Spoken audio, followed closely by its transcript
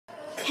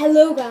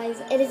Hello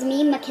guys, it is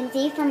me,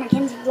 Mackenzie from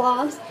Mackenzie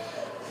Vlogs.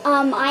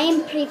 I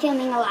am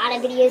pre-filming a lot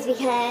of videos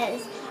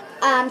because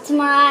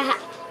tomorrow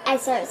I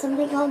start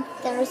something called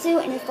Thursday,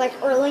 and it's like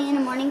early in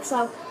the morning,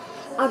 so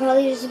I'll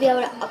probably just be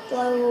able to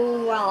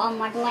upload while I'm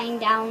like laying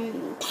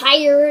down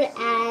tired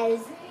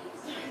as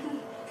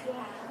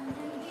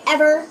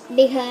ever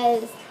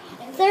because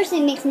Thursday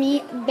makes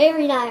me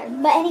very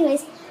tired. But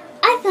anyways,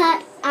 I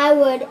thought I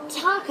would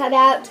talk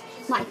about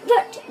my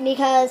foot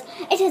because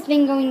it has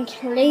been going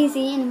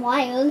crazy and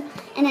wild,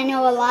 and I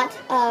know a lot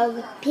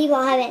of people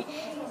have been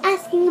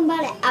asking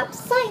about it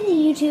outside of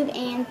YouTube,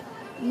 and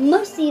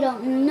mostly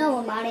don't know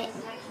about it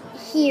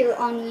here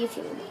on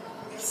YouTube.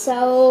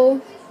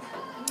 So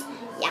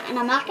yeah, and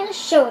I'm not going to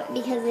show it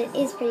because it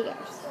is pretty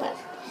gross, but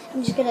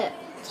I'm just going to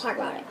talk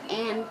about it.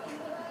 And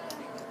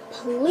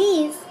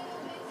please,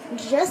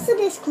 just a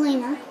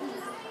disclaimer,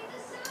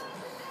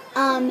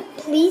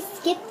 please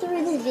skip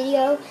through this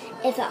video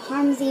if it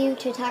harms you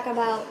to talk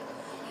about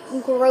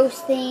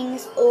gross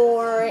things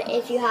or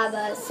if you have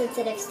a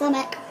sensitive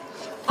stomach.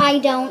 I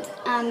don't,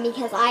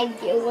 because I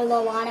deal with a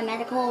lot of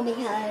medical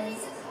because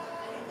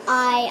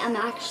I am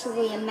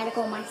actually a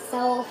medical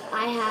myself.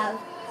 I have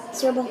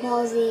cerebral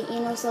palsy,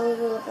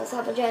 cerebral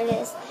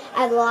esophagitis.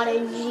 I have a lot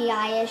of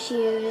GI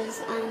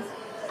issues.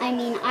 I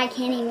mean, I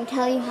can't even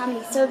tell you how many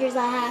surgeries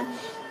I have,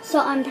 so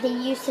I'm pretty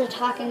used to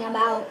talking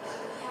about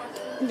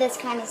this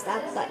kind of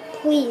stuff. But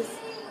please,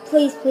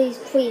 please, please,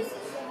 please,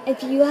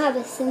 if you have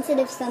a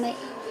sensitive stomach,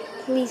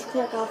 please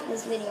click off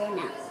this video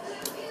now.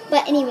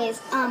 But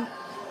anyways,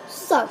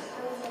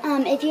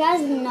 if you guys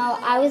didn't know,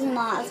 I was in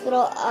the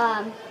hospital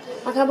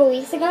a couple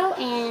weeks ago,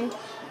 and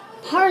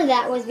part of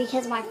that was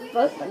because of my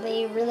foot, but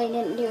they really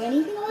didn't do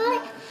anything about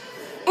it.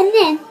 And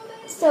then,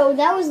 so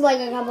that was like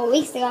a couple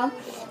weeks ago,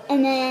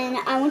 and then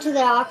I went to the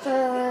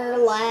doctor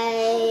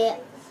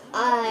like,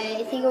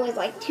 I think it was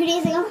like 2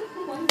 days ago,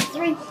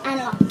 3, I don't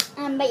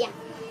know, but yeah.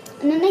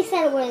 And then they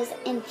said it was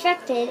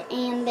infected,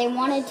 and they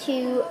wanted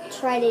to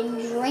try to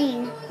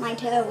drain my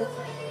toe.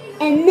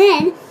 And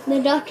then the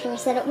doctor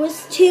said it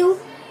was too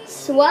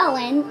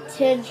swollen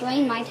to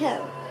drain my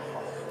toe.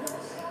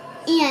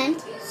 And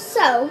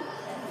so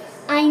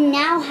I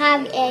now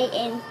have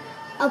an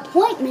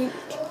appointment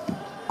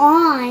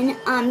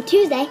on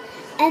Tuesday,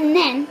 and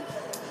then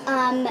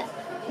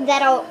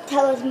that'll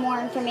tell us more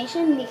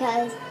information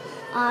because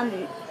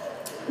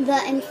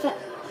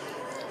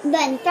the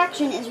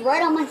infection is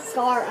right on my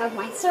scar of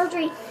my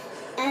surgery,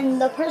 and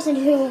the person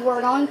who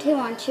we're going to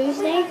on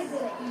Tuesday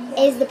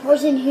is the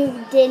person who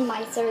did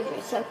my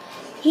surgery, so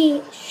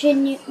he should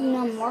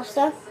know more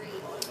stuff.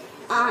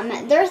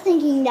 They're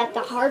thinking that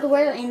the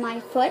hardware in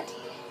my foot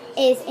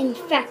is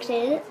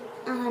infected,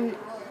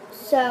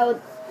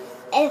 so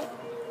if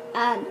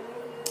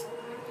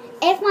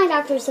my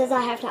doctor says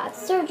I have to have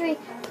surgery,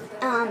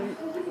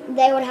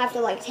 they would have to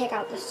like take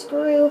out the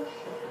screw,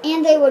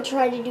 and they would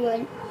try to do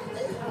a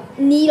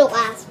needle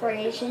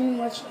aspiration,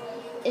 which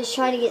is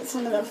trying to get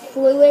some of the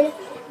fluid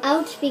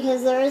out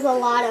because there is a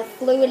lot of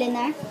fluid in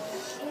there.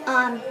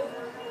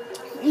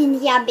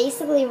 And yeah,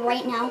 basically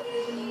right now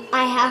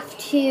I have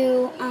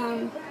to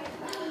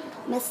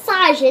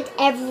massage it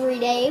every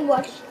day,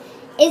 which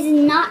is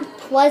not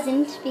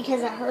pleasant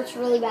because it hurts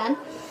really bad.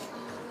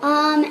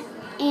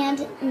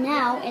 And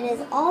now it is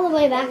all the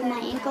way back in my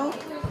ankle,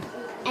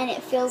 and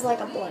it feels like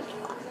a blood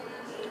clot.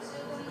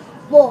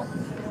 Well,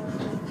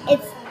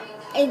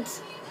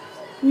 it's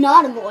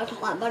not a blood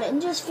clot, but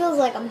it just feels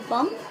like a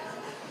bump,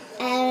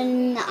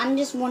 and I'm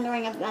just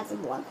wondering if that's a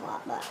blood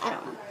clot, but I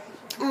don't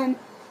know.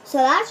 So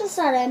that just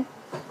started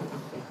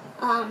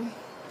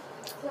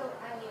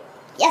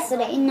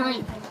yesterday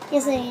night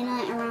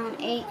around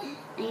 8,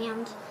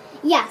 and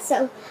yeah,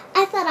 so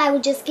I thought I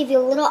would just give you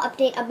a little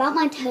update about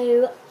my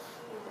toe.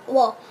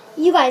 Well,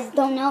 you guys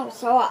don't know,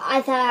 so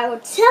I thought I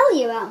would tell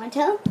you about my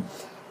toe.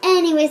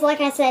 Anyways,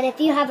 like I said, if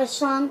you have a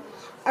strong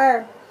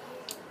or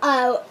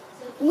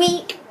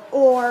weak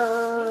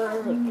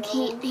or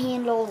can't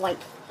handle like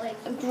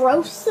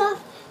gross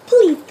stuff,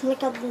 please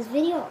click off this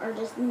video or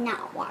just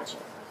not watch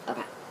it.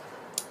 Okay.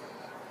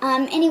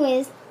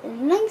 Anyways,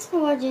 thanks for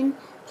watching.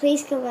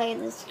 Please click like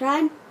and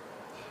subscribe,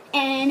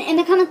 and in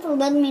the comments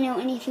let me know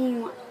anything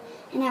you want,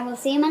 and I will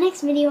see you in my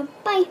next video.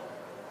 Bye.